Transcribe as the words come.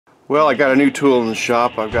Well, I got a new tool in the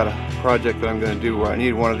shop. I've got a project that I'm going to do where I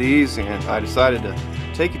need one of these, and I decided to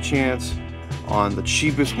take a chance on the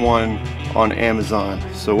cheapest one on Amazon.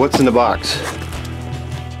 So what's in the box?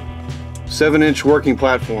 7-inch working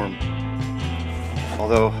platform.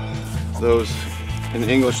 Although those in the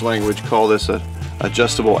English language call this a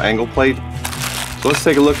adjustable angle plate. So let's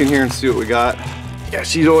take a look in here and see what we got. Yeah,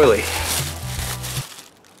 she's oily.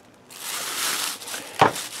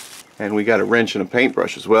 And we got a wrench and a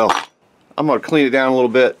paintbrush as well. I'm going to clean it down a little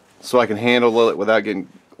bit so I can handle it without getting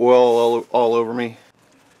oil all over me.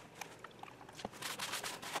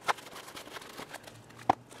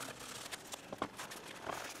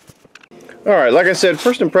 Alright, like I said,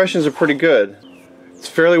 first impressions are pretty good. It's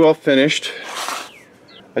fairly well finished.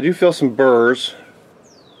 I do feel some burrs,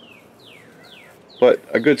 but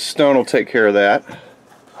a good stone will take care of that.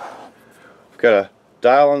 I've got a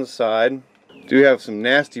dial on the side. Do have some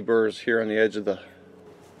nasty burrs here on the edge of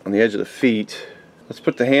the feet. Let's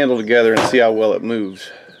put the handle together and see how well it moves.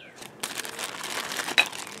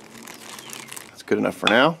 That's good enough for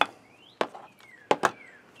now.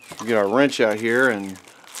 We'll get our wrench out here and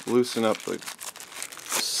loosen up the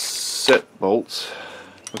set bolts.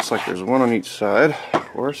 Looks like there's one on each side, of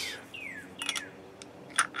course.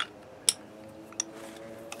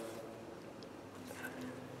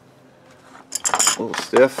 A little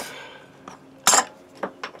stiff.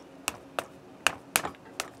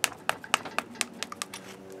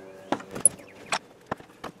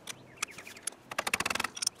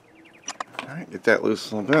 Alright, get that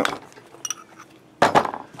loose a little bit.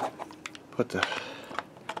 Put the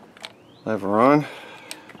lever on.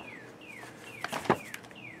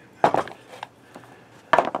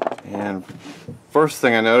 And first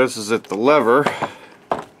thing I notice is that the lever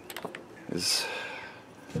is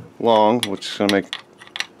long, which is going to make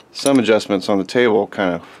some adjustments on the table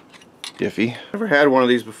kind of iffy. Never had one of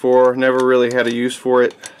these before, never really had a use for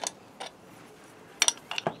it.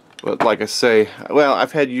 But like I say, well,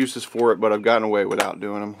 I've had uses for it, but I've gotten away without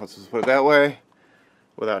doing them. Let's just put it that way,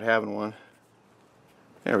 without having one.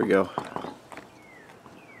 There we go.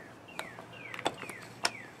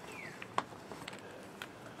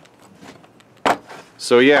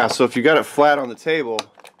 So yeah, so if you got it flat on the table,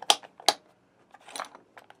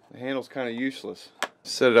 the handle's kind of useless.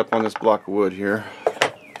 Set it up on this block of wood here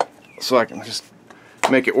so I can just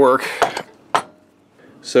make it work.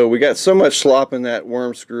 So we got so much slop in that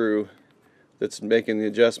worm screw that's making the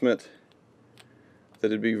adjustment that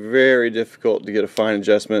it'd be very difficult to get a fine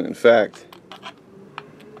adjustment. In fact,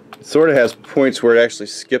 it sort of has points where it actually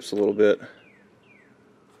skips a little bit.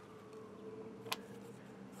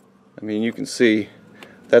 I mean, you can see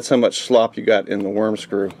that's how much slop you got in the worm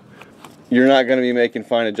screw. You're not going to be making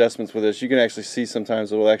fine adjustments with this. You can actually see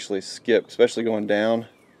sometimes it will actually skip, especially going down.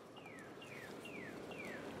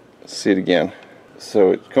 Let's see it again.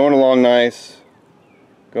 So it's going along nice,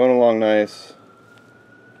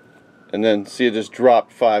 and then see it just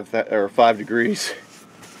dropped 5 degrees.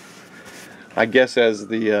 I guess as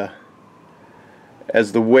the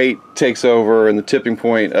weight takes over and the tipping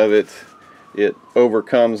point of it, it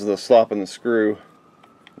overcomes the slop in the screw.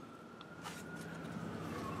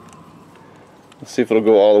 Let's see if it'll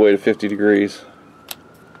go all the way to 50 degrees.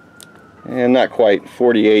 And not quite,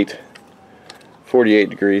 48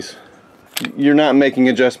 degrees. You're not making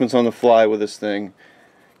adjustments on the fly with this thing.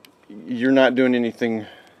 You're not doing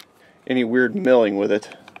any weird milling with it.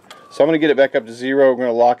 So I'm going to get it back up to 0. We're going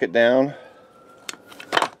to lock it down.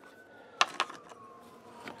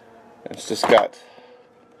 It's just got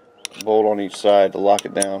a bolt on each side to lock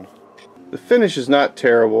it down. The finish is not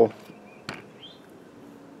terrible.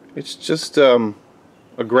 It's just a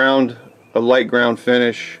light ground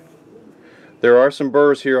finish. There are some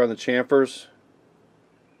burrs here on the chamfers.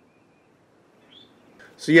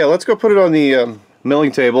 So yeah, let's go put it on the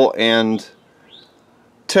milling table and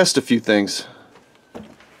test a few things.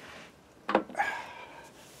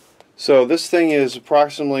 So this thing is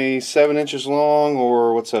approximately 7 inches long,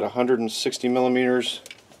 or what's that, 160 millimeters,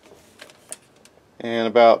 and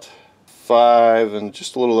about 5 and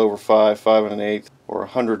just a little over 5 1/8, or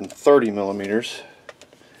 130 millimeters.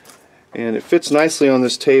 And it fits nicely on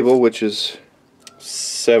this table, which is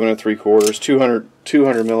 7 3/4,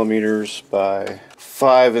 200 millimeters by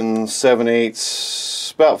 5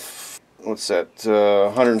 7/8, about, what's that,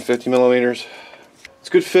 150 millimeters. It's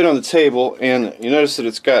a good fit on the table, and you notice that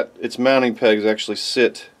it's got its mounting pegs actually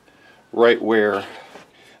sit right where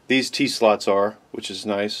these T-slots are, which is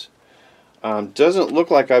nice. Doesn't look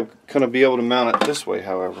like I'm going to be able to mount it this way,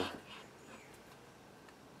 however.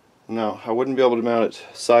 No, I wouldn't be able to mount it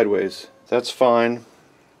sideways. That's fine.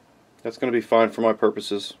 That's going to be fine for my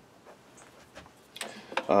purposes.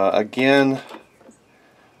 Again,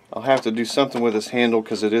 I'll have to do something with this handle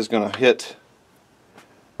because it is going to hit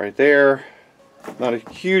right there. Not a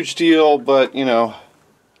huge deal, but you know,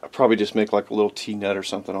 I'll probably just make like a little T-nut or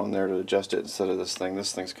something on there to adjust it instead of this thing.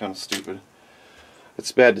 This thing's kind of stupid.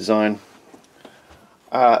 It's bad design.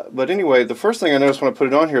 But anyway, the first thing I noticed when I put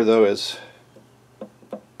it on here though is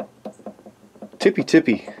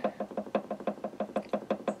tippy.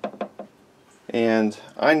 And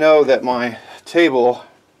I know that my table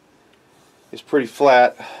is pretty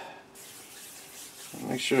flat.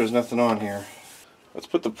 Make sure there's nothing on here. Let's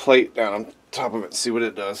put the plate down on top of it and see what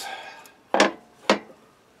it does.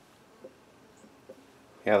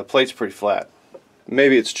 Yeah, the plate's pretty flat.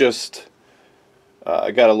 Maybe it's just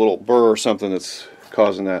I got a little burr or something that's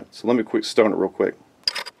causing that. So let me start it real quick.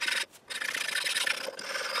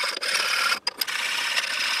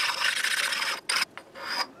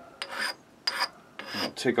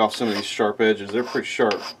 I'll take off some of these sharp edges. They're pretty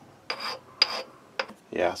sharp.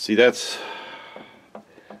 Yeah, see, that's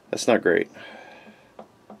not great.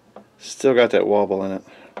 Still got that wobble in it.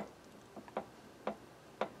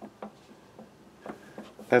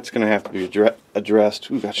 That's going to have to be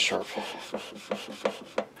addressed. Ooh, that's sharp.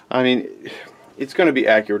 I mean, it's going to be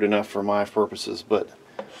accurate enough for my purposes, but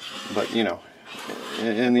you know,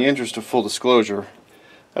 in the interest of full disclosure,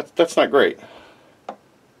 that's not great.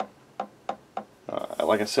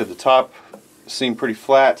 Like I said, the top seemed pretty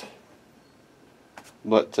flat,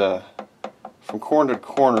 but from corner to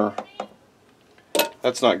corner,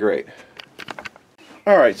 that's not great.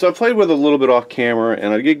 Alright, so I played with it a little bit off camera,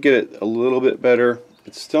 and I did get it a little bit better.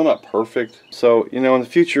 It's still not perfect. So, you know, in the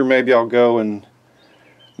future, maybe I'll go and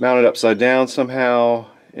mount it upside down somehow,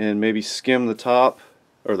 and maybe skim the top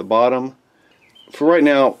or the bottom. For right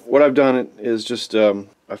now, what I've done is just,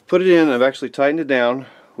 I've put it in, I've actually tightened it down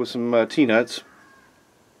with some T-nuts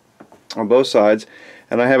on both sides,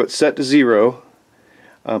 and I have it set to 0.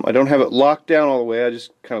 I don't have it locked down all the way, I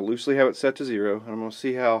just kind of loosely have it set to 0, and I'm going to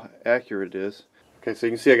see how accurate it is. Okay, so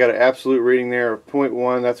you can see I got an absolute reading there of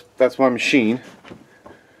 0.1, that's my machine.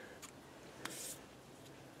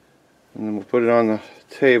 And then we'll put it on the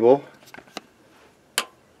table.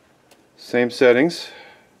 Same settings.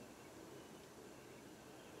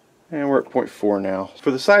 And we're at 0.4 now.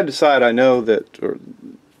 For the side to side, I know that, or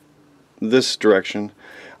this direction,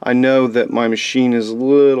 I know that my machine is a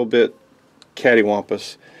little bit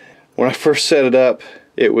cattywampus. When I first set it up,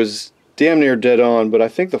 it was damn near dead on, but I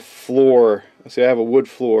think the floor, see, I have a wood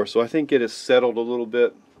floor, so I think it has settled a little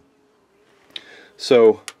bit.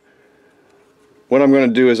 So what I'm going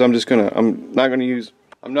to do is I'm not going to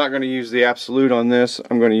use the absolute on this.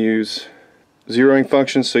 I'm going to use zeroing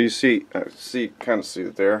functions. So you see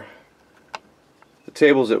it there. The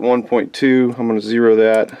table's at 1.2. I'm going to zero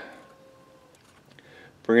that.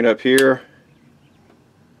 Bring it up here.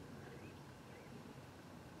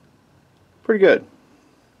 Pretty good.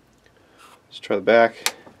 Let's try the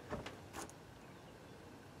back.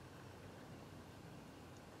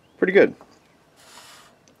 Pretty good.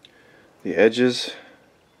 The edges,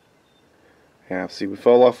 yeah, see, we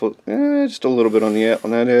fall off just a little bit on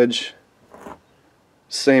that edge.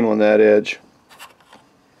 Same on that edge.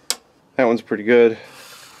 That one's pretty good,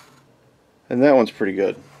 and that one's pretty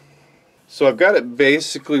good. So I've got it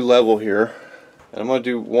basically level here, and I'm going to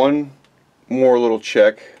do one more little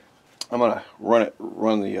check. I'm going to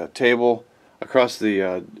run the table across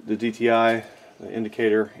the DTI, the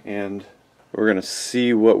indicator, and we're going to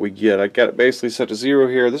see what we get. I got it basically set to 0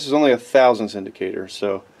 here. This is only a thousandths indicator,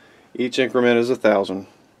 so each increment is 1,000.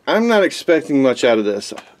 I'm not expecting much out of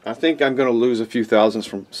this. I think I'm going to lose a few thousandths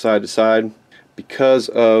from side to side because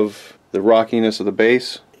of the rockiness of the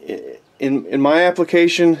base. In my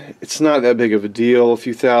application, it's not that big of a deal, a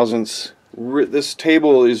few thousandths. This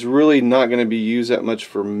table is really not going to be used that much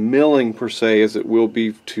for milling per se as it will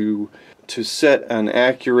be to set an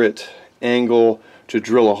accurate angle to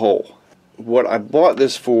drill a hole. What I bought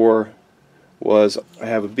this for was I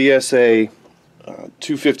have a BSA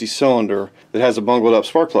 250 cylinder that has a bungled up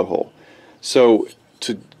spark plug hole. So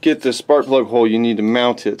to get this spark plug hole, you need to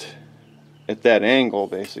mount it at that angle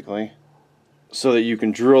basically so that you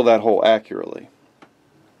can drill that hole accurately.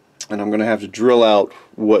 And I'm going to have to drill out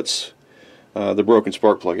what's the broken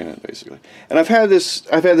spark plug in it basically. And I've had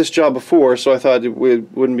this job before, so I thought it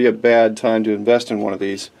wouldn't be a bad time to invest in one of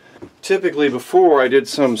these. Typically before I did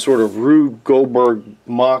some sort of Rube Goldberg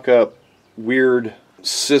mock-up weird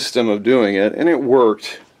system of doing it, and it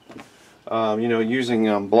worked, you know,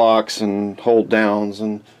 using blocks and hold downs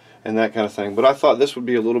and that kind of thing. But I thought this would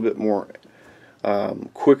be a little bit more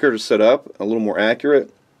quicker to set up, a little more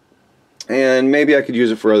accurate, and maybe I could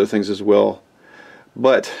use it for other things as well.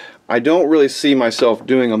 But I don't really see myself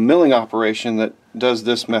doing a milling operation that does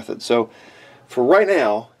this method. So for right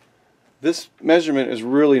now, this measurement is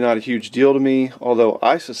really not a huge deal to me, although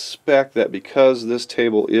I suspect that because this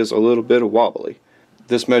table is a little bit wobbly,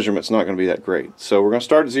 this measurement's not going to be that great. So we're going to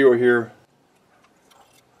start at 0 here.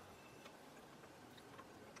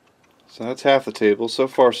 So that's half the table. So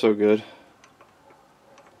far so good.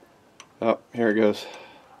 Oh, here it goes.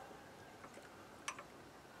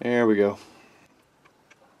 There we go.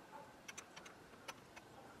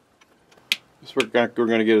 So we're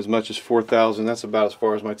going to get as much as 4,000. That's about as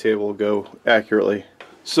far as my table will go accurately.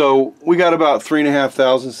 So we got about 3.5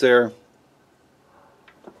 thousandths there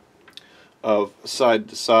of side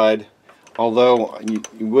to side. Although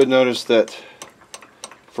you would notice that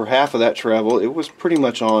for half of that travel, it was pretty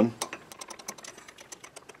much on.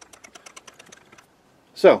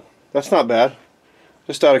 So that's not bad.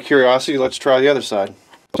 Just out of curiosity, let's try the other side.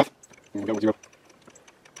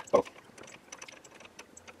 Oh.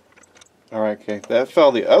 Alright, okay, that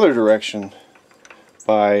fell the other direction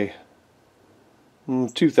by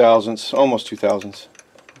 2 thousandths, almost 2 thousandths,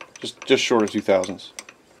 just short of 2 thousandths.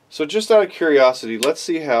 So just out of curiosity, let's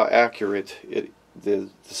see how accurate the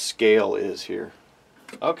scale is here.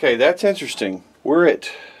 Okay, that's interesting. We're at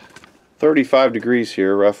 35 degrees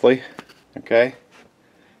here, roughly. Okay,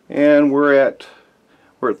 and we're at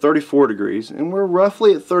 34 degrees, and we're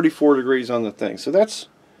roughly at 34 degrees on the thing. So that's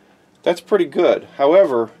pretty good.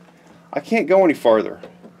 However, I can't go any farther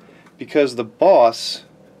because the boss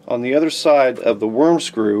on the other side of the worm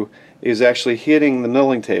screw is actually hitting the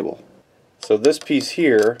milling table. So this piece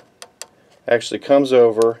here actually comes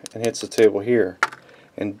over and hits the table here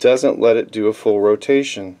and doesn't let it do a full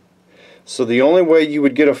rotation. So the only way you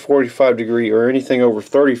would get a 45 degree or anything over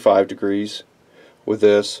 35 degrees with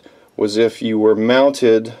this was if you were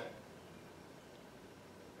mounted.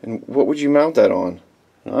 And what would you mount that on?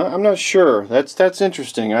 I'm not sure. That's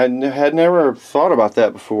interesting. I had never thought about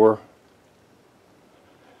that before.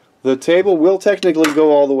 The table will technically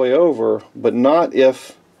go all the way over, but not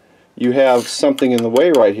if you have something in the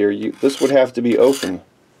way right here. This would have to be open.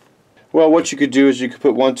 Well, what you could do is you could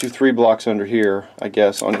put 1, 2, 3 blocks under here, I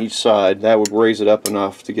guess, on each side. That would raise it up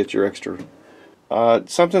enough to get your extra.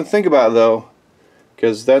 Something to think about though,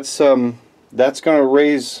 because that's going to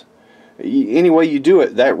raise. Any way you do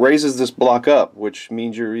it, that raises this block up, which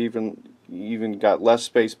means you're even got less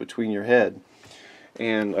space between your head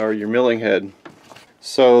or your milling head.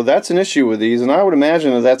 So that's an issue with these, and I would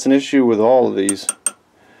imagine that that's an issue with all of these,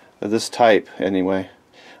 of this type anyway.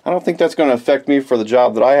 I don't think that's going to affect me for the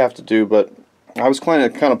job that I have to do, but I was kind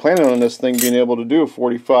of planning on this thing being able to do a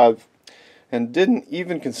 45 and didn't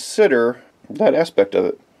even consider that aspect of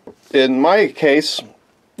it. In my case,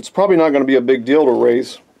 it's probably not going to be a big deal to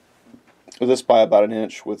raise this by about 1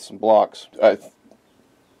 inch with some blocks. I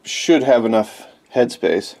should have enough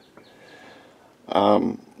headspace,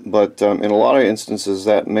 but in a lot of instances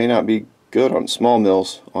that may not be good on small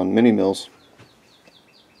mills, on mini mills.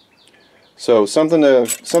 So something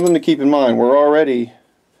to keep in mind. We're already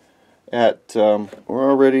at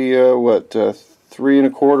what 3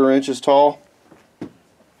 1/4 inches tall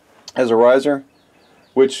as a riser,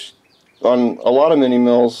 which on a lot of mini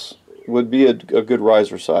mills would be a good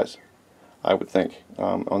riser size, I would think.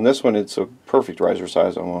 On this one it's a perfect riser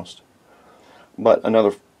size almost. But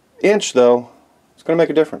another inch though, it's going to make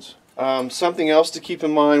a difference. Something else to keep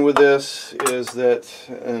in mind with this is that,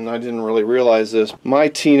 and I didn't really realize this, my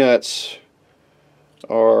T-nuts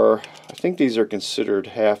are, I think these are considered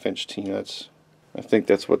 1/2 inch T-nuts. I think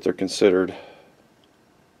that's what they're considered.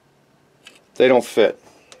 They don't fit.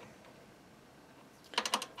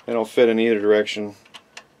 They don't fit in either direction.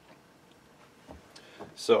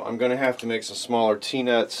 So I'm going to have to make some smaller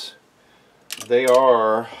T-nuts. They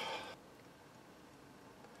are,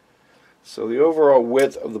 so the overall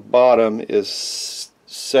width of the bottom is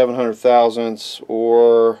 700 thousandths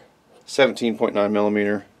or 17.9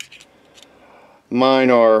 millimeter.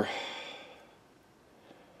 Mine are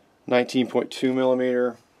 19.2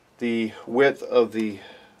 millimeter. The width of the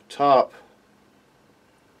top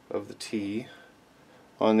of the T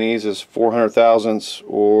on these is 400 thousandths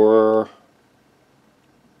or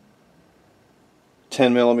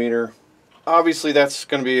 10 millimeter. Obviously that's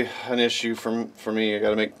going to be an issue for me. I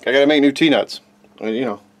gotta make new T-nuts. You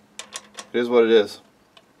know, it is what it is.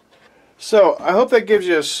 So I hope that gives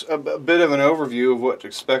you a bit of an overview of what to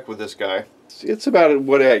expect with this guy. It's about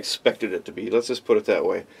what I expected it to be. Let's just put it that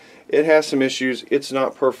way. It has some issues. It's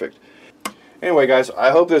not perfect. Anyway, guys,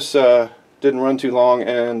 I hope this didn't run too long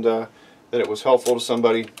and that it was helpful to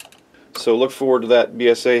somebody. So look forward to that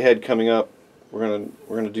BSA head coming up. We're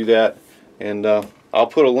gonna do that, and I'll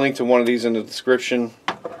put a link to one of these in the description.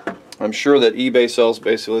 I'm sure that eBay sells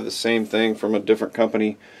basically the same thing from a different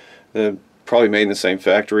company, probably made in the same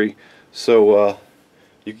factory. So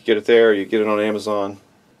you can get it there, you get it on Amazon.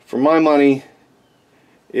 For my money,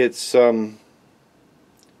 it's going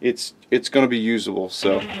to be usable,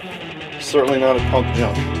 so certainly not a punk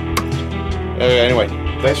junk. Anyway,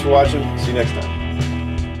 thanks for watching. See you next time.